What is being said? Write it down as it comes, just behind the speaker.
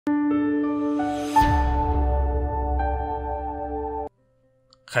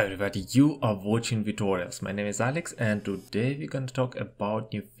Hi everybody, you are watching Vitorials. My name is Alex and today we're going to talk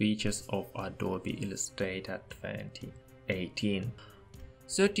about new features of Adobe Illustrator 2018.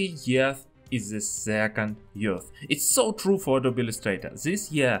 30 years is the second youth. It's so true for Adobe Illustrator.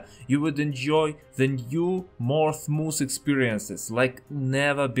 This year you would enjoy the new, more smooth experiences like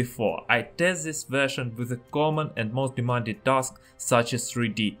never before. I test this version with a common and most demanded task such as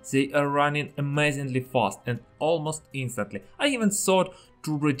 3D. They are running amazingly fast and almost instantly. I even thought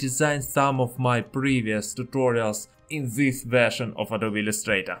to redesign some of my previous tutorials in this version of Adobe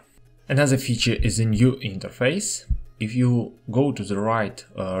Illustrator. Another feature is a new interface. If you go to the right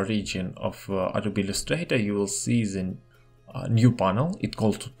region of Adobe Illustrator, you will see the new panel. It's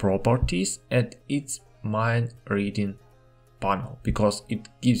called Properties and it's mind reading panel because it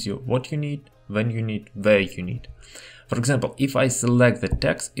gives you what you need, when you need, where you need. For example, if I select the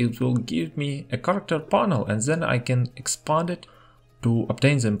text, it will give me a character panel and then I can expand it to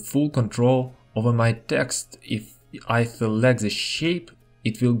obtain the full control over my text. If I select the shape,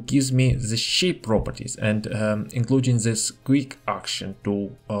 it will give me the shape properties and including this quick action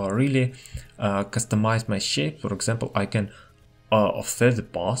to really customize my shape. For example, I can offset the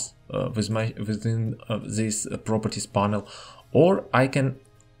path within this properties panel, or I can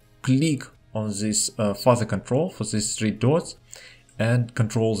click on this further control for these three dots and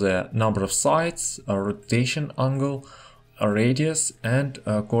control the number of sides, rotation angle, radius and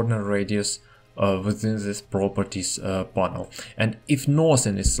corner radius within this properties panel. And if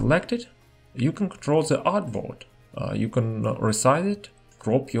nothing is selected, you can control the artboard. You can resize it,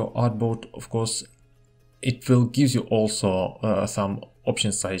 crop your artboard. Of course, it will give you also some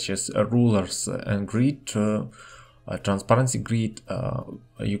options such as rulers and grid, transparency grid.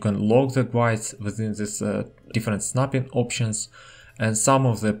 You can log the grids within this different snapping options and some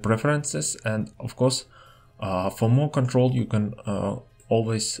of the preferences. And of course, for more control, you can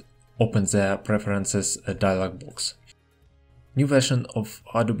always open the preferences dialog box. New version of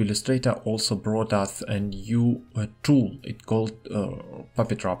Adobe Illustrator also brought us a new tool. It's called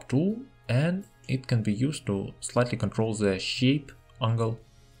Puppet Wrap tool, and it can be used to slightly control the shape angle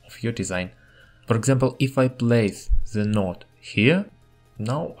of your design. For example, if I place the node here,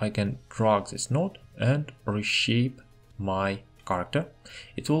 now I can drag this node and reshape my character.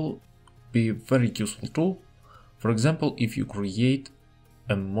 It will be a very useful tool. For example, if you create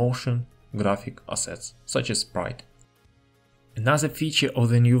a motion graphic assets such as sprite. Another feature of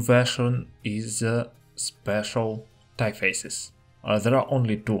the new version is special typefaces. There are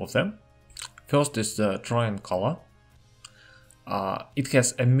only two of them. First is the Trajan color. It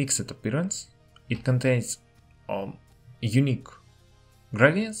has a mixed appearance. It contains unique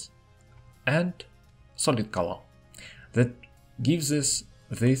gradients and solid color that gives us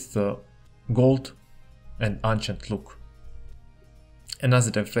this gold and ancient look.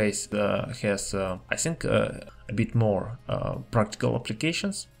 Another typeface has, I think, a bit more practical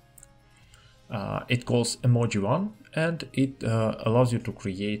applications. It calls Emoji 1 and it allows you to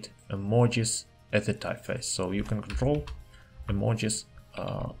create emojis as a typeface. So you can control emojis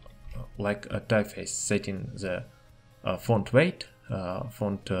like a typeface, setting the font weight,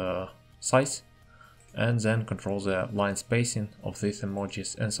 font size, and then control the line spacing of these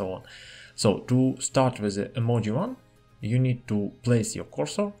emojis and so on. So to start with the Emoji 1, you need to place your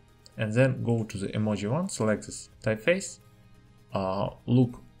cursor and then go to the Emoji 1, select this typeface,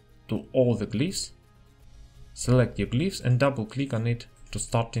 look to all the glyphs, select your glyphs and double click on it to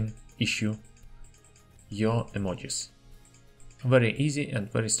start and issue your emojis. Very easy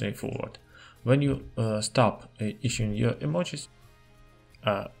and very straightforward. When you stop issuing your emojis,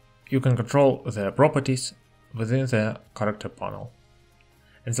 you can control the properties within the character panel.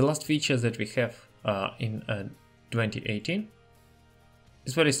 And the last feature that we have in 2018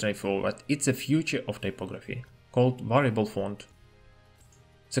 is very straightforward. It's a feature of typography called variable font.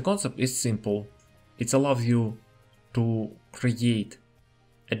 The concept is simple. It allows you to create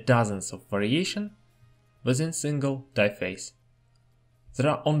dozens of variations within single typeface. There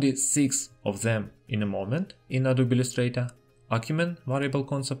are only 6 of them in a moment in Adobe Illustrator: Acumen variable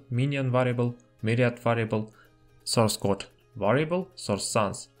concept, minion variable, myriad variable, source code variable, source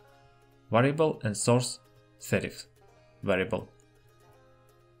sans variable, and source serif variable.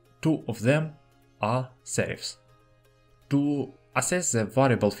 2 of them are serifs. To access the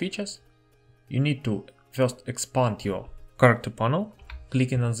variable features, you need to first expand your character panel,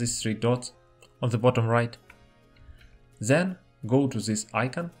 clicking on these 3 dots on the bottom right. Then go to this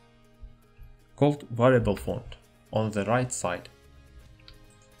icon called variable font on the right side.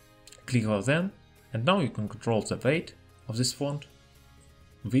 Click on them, and now you can control the weight of this font,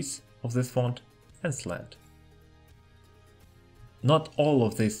 width of this font, and slant. not all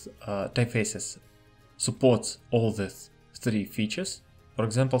of these typefaces supports all these 3 features. For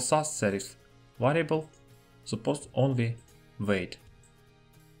example, sans serif variable supports only weight.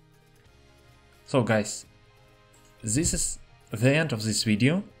 So guys, this is the end of this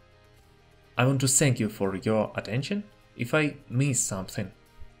video. I want to thank you for your attention. If I missed something,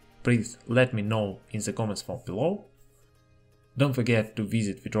 please let me know in the comments form below. Don't forget to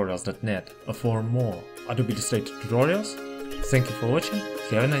visit Vitorials.net for more Adobe Illustrator tutorials. Thank you for watching,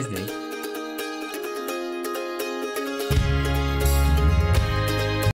 have a nice day.